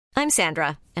I'm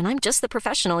Sandra, and I'm just the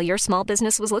professional your small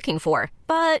business was looking for.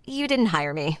 But you didn't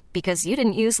hire me because you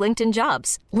didn't use LinkedIn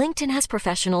Jobs. LinkedIn has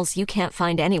professionals you can't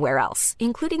find anywhere else,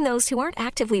 including those who aren't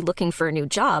actively looking for a new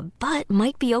job, but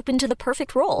might be open to the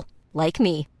perfect role, like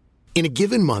me. In a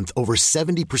given month, over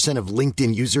 70% of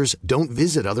LinkedIn users don't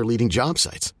visit other leading job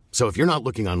sites. So if you're not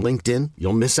looking on LinkedIn,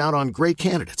 you'll miss out on great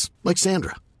candidates like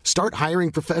Sandra. Start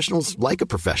hiring professionals like a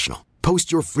professional.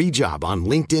 Post your free job on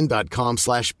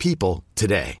linkedin.com/people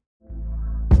today.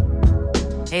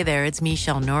 Hey there, it's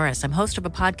Michelle Norris. I'm host of a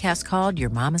podcast called Your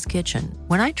Mama's Kitchen.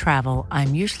 When I travel,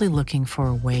 I'm usually looking for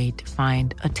a way to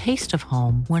find a taste of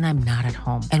home when I'm not at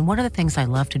home. And one of the things I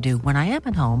love to do when I am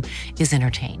at home is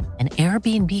entertain. And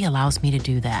Airbnb allows me to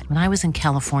do that. When I was in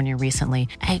California recently,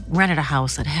 I rented a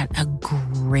house that had a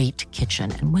great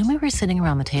kitchen. And when we were sitting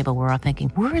around the table, we're all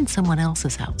thinking, we're in someone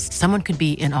else's house. Someone could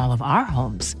be in all of our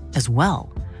homes as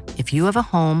well. If you have a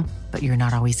home, but you're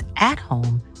not always at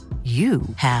home, you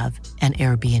have an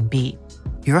Airbnb.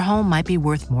 Your home might be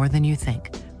worth more than you think.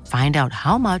 Find out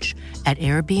how much at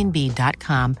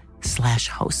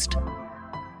airbnb.com/host. Down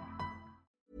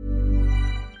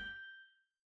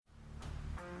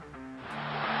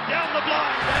the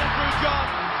blind, Andrew John.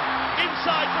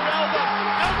 Inside for Albert.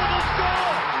 Albert will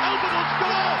score. Albert will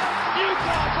score.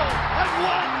 Newcastle have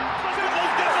won.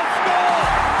 Fiddler's going to score.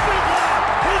 Fiddler,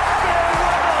 his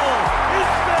farewell. His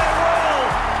farewell.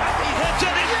 And he hits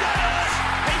it. He does.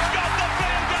 He's got the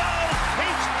field goal.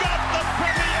 He's got the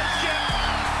premiership.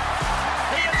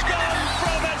 He has gone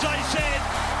from, as I said,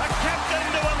 a captain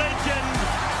to a legend.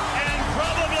 And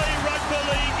probably rugby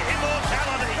league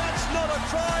immortality. That's not a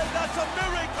try. That's a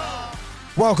miracle.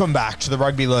 Welcome back to the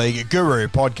Rugby League Guru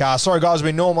podcast. Sorry, guys,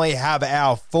 we normally have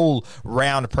our full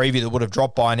round preview that would have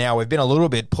dropped by now. We've been a little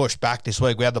bit pushed back this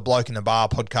week. We had the Bloke in the Bar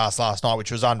podcast last night,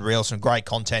 which was unreal. Some great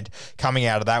content coming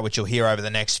out of that, which you'll hear over the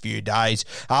next few days.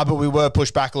 But we were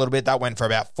pushed back a little bit. That went for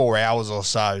about 4 hours or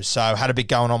so. So had a bit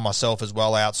going on myself as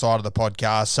well outside of the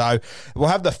podcast. So we'll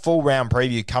have the full round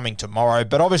preview coming tomorrow.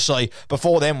 But obviously,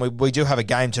 before then, we do have a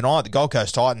game tonight. The Gold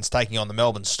Coast Titans taking on the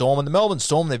Melbourne Storm. And the Melbourne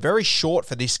Storm, they're very short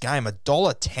for this game,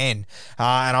 $1.10. And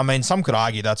I mean, some could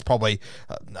argue that's probably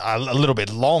a little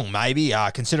bit long, maybe,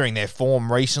 considering their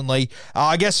form recently.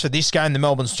 I guess for this game, the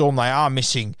Melbourne Storm, they are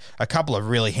missing a couple of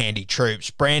really handy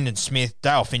troops. Brandon Smith,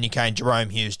 Dale Finucane,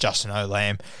 Jerome Hughes, Justin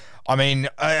Olam. I mean,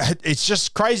 it's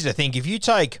just crazy to think if you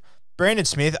take Brandon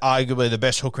Smith, arguably the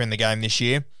best hooker in the game this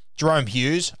year, Jerome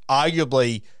Hughes,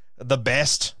 arguably the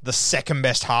second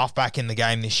best halfback in the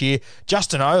game this year,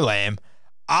 Justin Olam,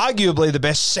 arguably the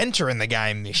best centre in the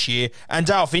game this year, and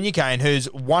Dale Finucane, who's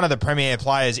one of the premier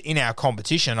players in our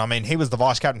competition. I mean, he was the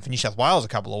vice-captain for New South Wales a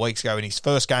couple of weeks ago in his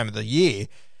first game of the year.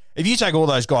 If you take all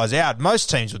those guys out, most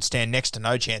teams would stand next to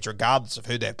no chance regardless of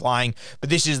who they're playing. But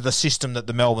this is the system that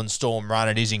the Melbourne Storm run.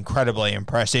 It is incredibly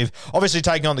impressive. Obviously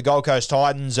taking on the Gold Coast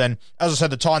Titans. And as I said,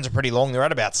 the Titans are pretty long. They're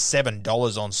at about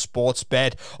 $7 on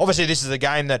Sportsbet. Obviously this is a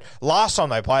game that last time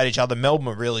they played each other, Melbourne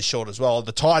were really short as well.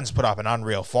 The Titans put up an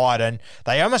unreal fight and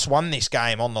they almost won this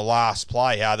game on the last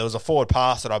play. There was a forward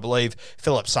pass that I believe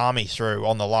Philip Sami threw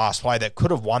on the last play that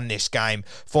could have won this game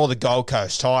for the Gold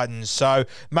Coast Titans. So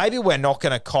maybe we're not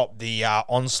going to cop the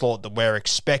onslaught that we're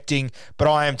expecting, but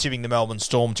I am tipping the Melbourne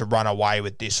Storm to run away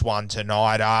with this one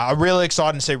tonight. I'm really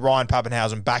excited to see Ryan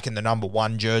Papenhuyzen back in the number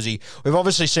 1 jersey. We've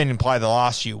obviously seen him play the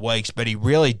last few weeks, but he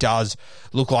really does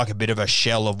look like a bit of a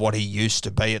shell of what he used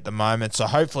to be at the moment. So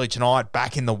hopefully tonight,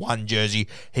 back in the 1 jersey,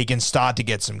 he can start to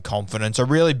get some confidence. A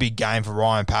really big game for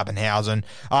Ryan Papenhuyzen.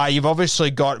 You've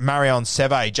obviously got Marion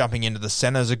Seve jumping into the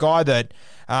centres, a guy that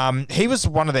he was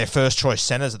one of their first choice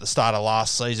centres at the start of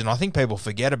last season. I think people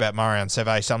forget about Marion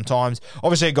Seve sometimes.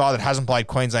 Obviously a guy that hasn't played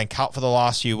Queensland Cup for the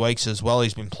last few weeks as well.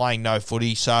 He's been playing no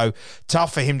footy, so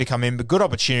tough for him to come in, but good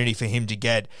opportunity for him to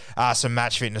get some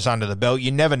match fitness under the belt.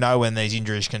 You never know when these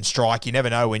injuries can strike. You never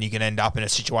know when you can end up in a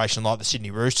situation like the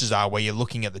Sydney Roosters are, where you're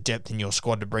looking at the depth in your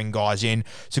squad to bring guys in.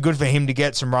 So good for him to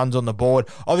get some runs on the board.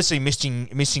 Obviously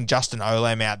missing Justin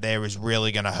Olam out there is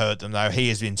really going to hurt them, though. He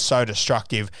has been so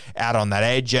destructive out on that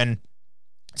edge, and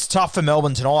it's tough for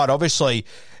Melbourne tonight. Obviously,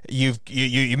 you're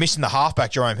missing the halfback,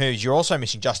 Jerome Hughes. You're also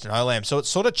missing Justin Olam, so it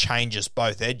sort of changes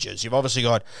both edges. You've obviously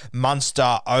got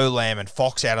Munster, Olam, and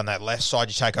Fox out on that left side.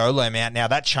 You take Olam out. Now,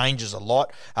 that changes a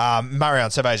lot. Marion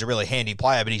Seve is a really handy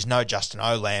player, but he's no Justin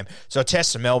Olam. So a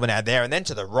test of Melbourne out there. And then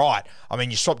to the right, I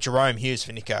mean, you swap Jerome Hughes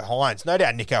for Nicho Hynes. No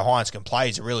doubt Nicho Hynes can play.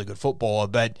 He's a really good footballer,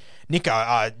 but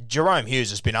Jerome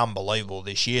Hughes has been unbelievable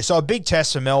this year. So a big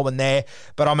test for Melbourne there.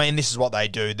 But, I mean, this is what they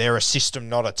do. They're a system,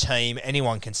 not a team.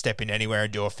 Anyone can step in anywhere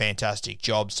and do a fantastic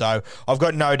job. So I've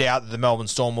got no doubt that the Melbourne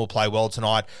Storm will play well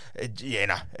tonight.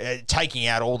 Taking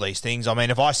out all these things. I mean,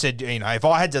 if I said, if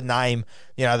I had to name,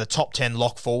 the top 10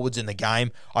 lock forwards in the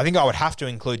game, I think I would have to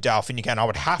include Dale Finucane. I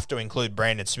would have to include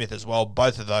Brandon Smith as well.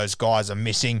 Both of those guys are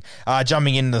missing.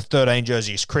 Jumping in the 13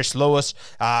 jersey is Chris Lewis,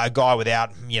 a guy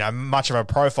without, much of a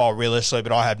profile realistically,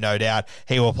 but I have no doubt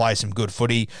he will play some good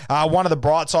footy. One of the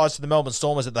bright sides for the Melbourne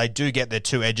Storm is that they do get their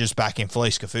two edges back in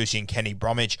Felice Kaufusi and Kenny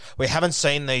Bromwich. We haven't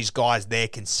seen these guys there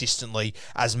consistently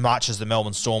as much as the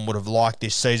Melbourne Storm would have liked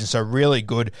this season, so really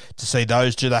good to see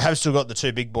those two. They have still got the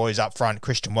two big boys up front,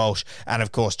 Christian Welch and,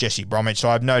 of course, Jesse Bromwich, so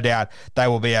I have no doubt they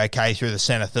will be okay through the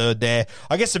centre third there.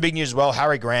 I guess the big news as well,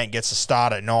 Harry Grant gets a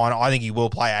start at 9. I think he will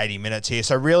play 80 minutes here,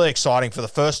 so really exciting for the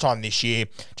first time this year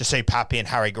to see Pappy and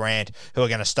Harry Grant, who are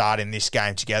going to start in this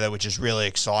game together, which is really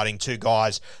exciting. Two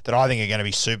guys that I think are going to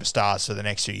be superstars for the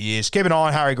next few years. Keep an eye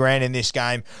on Harry Grant in this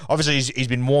game. Obviously, he's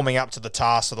been warming up to the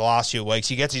task for the last few weeks.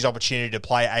 He gets his opportunity to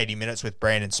play 80 minutes with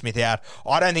Brandon Smith out.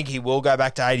 I don't think he will go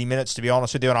back to 80 minutes, to be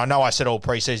honest with you, and I know I said all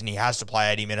preseason he has to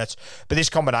play 80 minutes, but this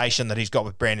combination that he's got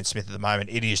with Brandon Smith at the moment,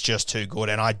 it is just too good,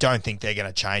 and I don't think they're going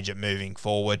to change it moving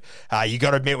forward. You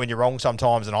got to admit when you're wrong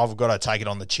sometimes, and I've got to take it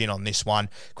on the chin on this one.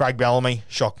 Craig Bellamy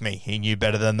shocked me. He knew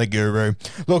better than the guru.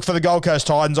 Look, for the Gold Coast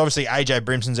Titans, obviously AJ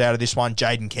Brimson's out of this one.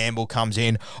 Jaden Campbell comes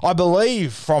in. I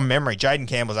believe, from memory, Jaden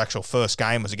Campbell's actual first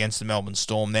game was against the Melbourne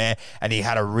Storm there, and he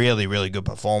had a really, really good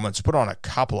performance. Put on a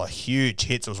couple of huge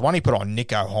hits. There was one he put on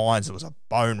Nico Hines. It was a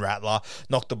bone rattler.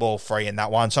 Knocked the ball free in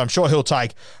that one. So I'm sure he'll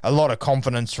take a lot of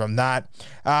confidence from that.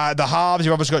 The halves,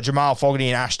 you've obviously got Jamal Fogarty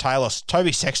and Ash Taylor.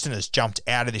 Toby Sexton has jumped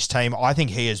out of this team. I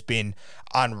think he has been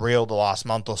unreal the last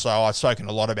month or so. I've spoken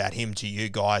a lot about him to you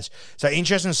guys. So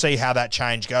interesting to see how that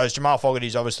change goes. Jamal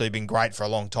Fogarty's obviously been great for a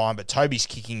long time, but Toby's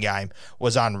kicking game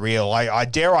was unreal. I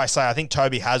dare say, I think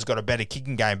Toby has got a better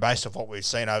kicking game based off what we've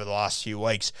seen over the last few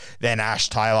weeks than Ash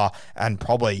Taylor and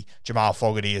probably Jamal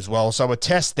Fogarty as well. So a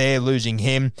test there, losing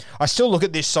him. I still look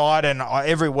at this side, and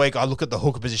every week I look at the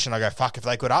hooker position. I go, fuck, if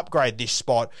they could upgrade this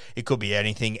spot, it could be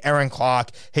anything. Aaron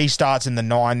Clark, he starts in the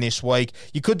 9 this week.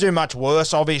 You could do much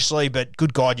worse, obviously, but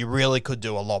good God, you really could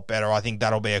do a lot better. I think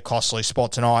that'll be a costly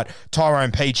spot tonight.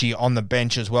 Tyrone Peachy on the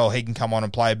bench as well. He can come on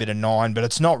and play a bit of 9, but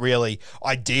it's not really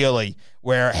ideally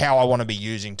how I want to be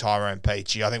using Tyrone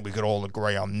Peachy. I think we could all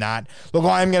agree on that. Look,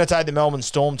 I am going to take the Melbourne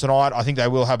Storm tonight. I think they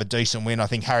will have a decent win. I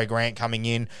think Harry Grant coming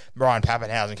in, Ryan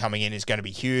Pappenhausen coming in is going to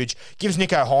be huge. Gives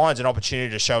Nico Hines an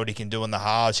opportunity to show what he can do in the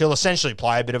halves. He'll essentially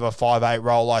play a bit of a 5'8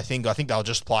 role, I think. I think they'll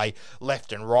just play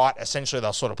left and right. Essentially,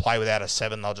 they'll sort of play without a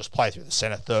 7. They'll just play through the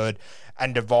centre third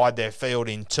and divide their field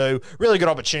in 2. Really good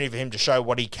opportunity for him to show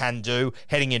what he can do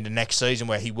heading into next season,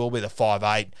 where he will be the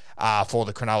 5'8 for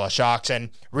the Cronulla Sharks. And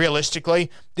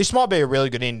realistically, this might be a really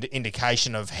good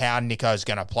indication of how Nico's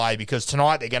going to play, because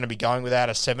tonight they're going to be going without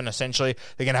a 7, essentially.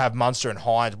 They're going to have Munster and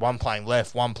Hines, one playing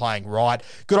left, one playing right.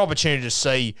 Good opportunity to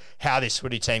see how this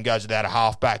footy team goes without a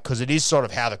halfback, because it is sort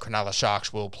of how the Cronulla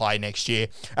Sharks will play next year.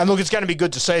 And look, it's going to be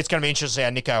good to see. It's going to be interesting to see how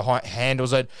Nico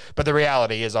handles it. But the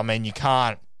reality is, I mean, you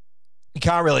can't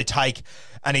really take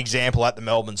an example at the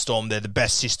Melbourne Storm. They're the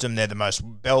best system. They're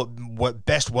the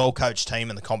best well-coached team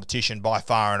in the competition by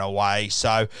far and away.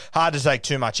 So hard to take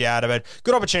too much out of it.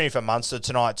 Good opportunity for Munster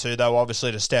tonight too, though,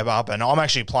 obviously, to step up. And I'm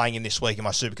actually playing in this week in my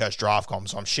Supercoach draft comp,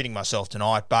 so I'm shitting myself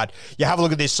tonight. But you have a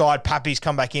look at this side. Pappy's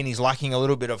come back in. He's lacking a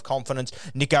little bit of confidence.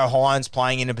 Nico Hines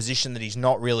playing in a position that he's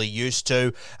not really used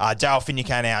to. Dale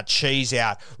Finucane out. Cheese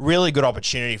out. Really good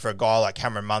opportunity for a guy like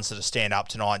Cameron Munster to stand up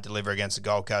tonight and deliver against the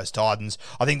Gold Coast Titans.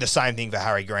 I think the same thing for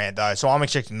Harry Grant, though. So I'm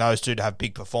expecting those two to have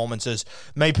big performances.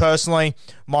 Me personally,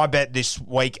 my bet this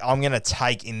week, I'm going to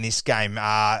take in this game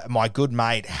my good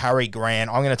mate Harry Grant.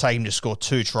 I'm going to take him to score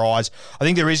 2 tries. I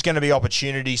think there is going to be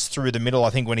opportunities through the middle. I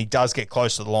think when he does get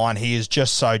close to the line, he is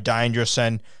just so dangerous.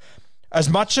 And as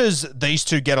much as these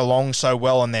two get along so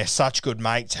well and they're such good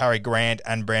mates, Harry Grant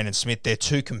and Brandon Smith, they're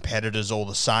two competitors all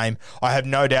the same. I have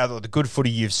no doubt that the good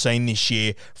footy you've seen this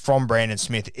year from Brandon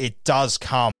Smith, it does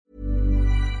come.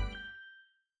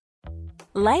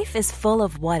 Life is full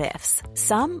of what-ifs.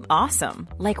 Some awesome,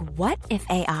 like what if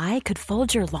AI could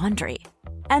fold your laundry?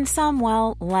 And some,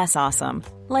 well, less awesome,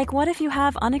 like what if you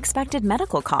have unexpected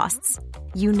medical costs?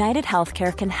 United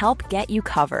Healthcare can help get you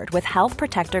covered with Health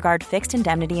Protector Guard fixed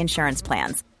indemnity insurance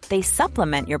plans. They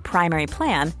supplement your primary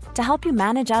plan to help you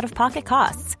manage out-of-pocket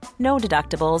costs. No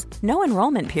deductibles, no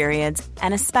enrollment periods,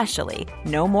 and especially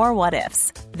no more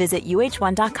what-ifs. Visit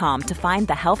uh1.com to find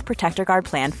the Health Protector Guard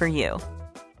plan for you.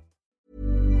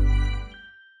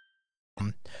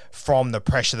 from the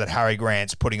pressure that Harry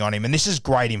Grant's putting on him. And this is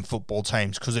great in football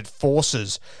teams because it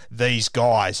forces these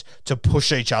guys to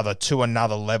push each other to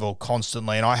another level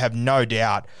constantly. And I have no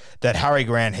doubt that Harry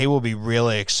Grant, he will be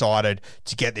really excited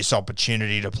to get this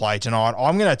opportunity to play tonight.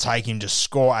 I'm going to take him to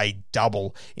score a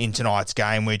double in tonight's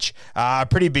game, which a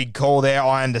pretty big call there.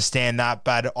 I understand that,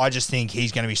 but I just think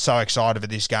he's going to be so excited for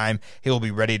this game. He'll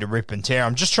be ready to rip and tear.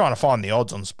 I'm just trying to find the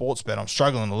odds on Sportsbet. I'm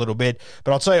struggling a little bit,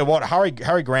 but I'll tell you what, Harry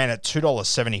Grant at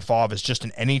 $2.75 is just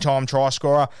an anytime try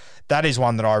scorer. That is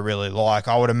one that I really like.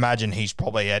 I would imagine he's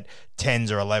probably at 10s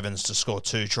or 11s to score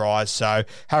 2 tries. So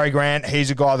Harry Grant,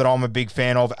 he's a guy that I'm a big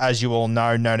fan of. As you all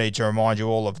know, no need to remind you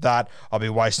all of that. I'll be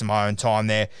wasting my own time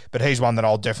there, but he's one that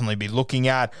I'll definitely be looking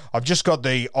at. I've just got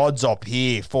the odds up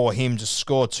here for him to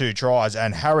score 2 tries,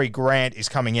 and Harry Grant is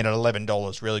coming in at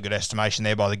 $11. Really good estimation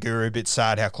there by the Guru. Bit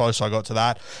sad how close I got to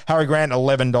that. Harry Grant,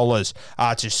 $11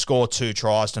 to score 2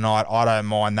 tries tonight. I don't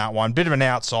mind that one. Bit of an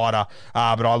outsider,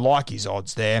 but I like his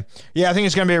odds there. Yeah, I think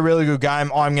it's going to be a really good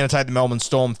game. I'm going to take the Melbourne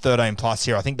Storm 13 plus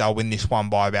here. I think they'll win this one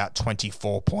by about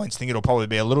 24 points. I think it'll probably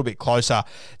be a little bit closer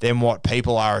than what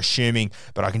people are assuming,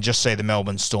 but I can just see the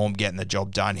Melbourne Storm getting the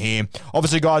job done here.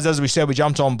 Obviously, guys, as we said, we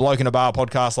jumped on Bloke in a Bar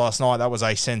podcast last night. That was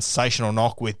a sensational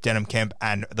knock with Denham Kemp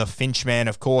and the Finchman,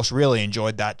 of course. Really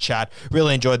enjoyed that chat.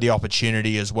 Really enjoyed the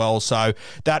opportunity as well. So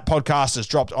that podcast has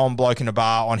dropped on Bloke in a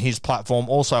Bar on his platform,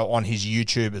 also on his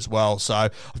YouTube as well. So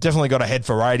I've definitely got a head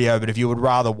for radio, but if you would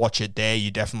rather watch it there,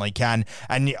 you definitely can.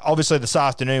 And obviously this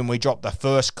afternoon we dropped the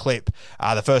first clip,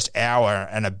 the first hour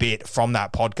and a bit from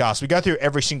that podcast. We go through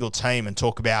every single team and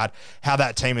talk about how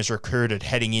that team is recruited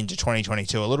heading into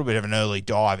 2022, a little bit of an early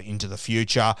dive into the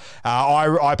future.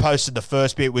 I posted the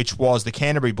first bit, which was the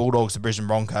Canterbury Bulldogs, the Brisbane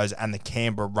Broncos and the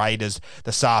Canberra Raiders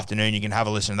this afternoon. You can have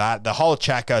a listen to that. The whole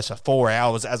chat goes for 4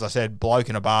 hours. As I said, Bloke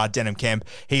in a Bar, Denham Kemp,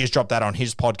 he has dropped that on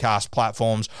his podcast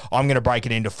platforms. I'm going to break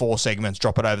it into 4 segments,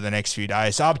 drop it over the next few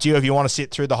days. So up to you. If you want to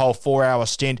sit through the whole 4-hour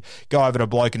stint, go over to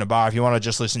Bloke in a Bar. If you want to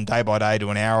just listen day by day to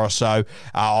an hour or so,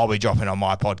 I'll be dropping on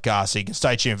my podcast. So you can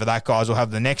stay tuned for that, guys. We'll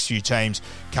have the next few teams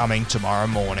coming tomorrow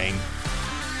morning.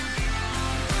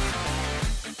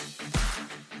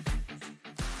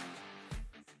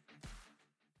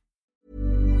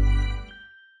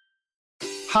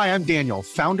 Hi, I'm Daniel,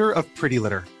 founder of Pretty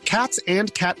Litter. Cats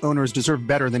and cat owners deserve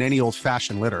better than any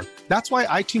old-fashioned litter. That's why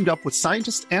I teamed up with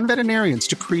scientists and veterinarians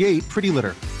to create Pretty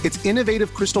Litter. Its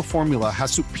innovative crystal formula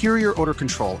has superior odor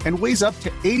control and weighs up to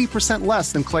 80%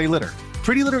 less than clay litter.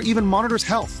 Pretty Litter even monitors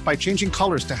health by changing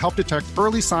colors to help detect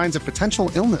early signs of potential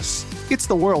illness. It's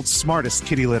the world's smartest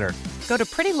kitty litter. Go to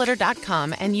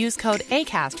prettylitter.com and use code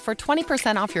ACAST for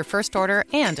 20% off your first order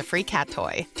and a free cat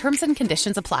toy. Terms and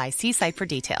conditions apply. See site for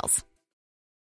details.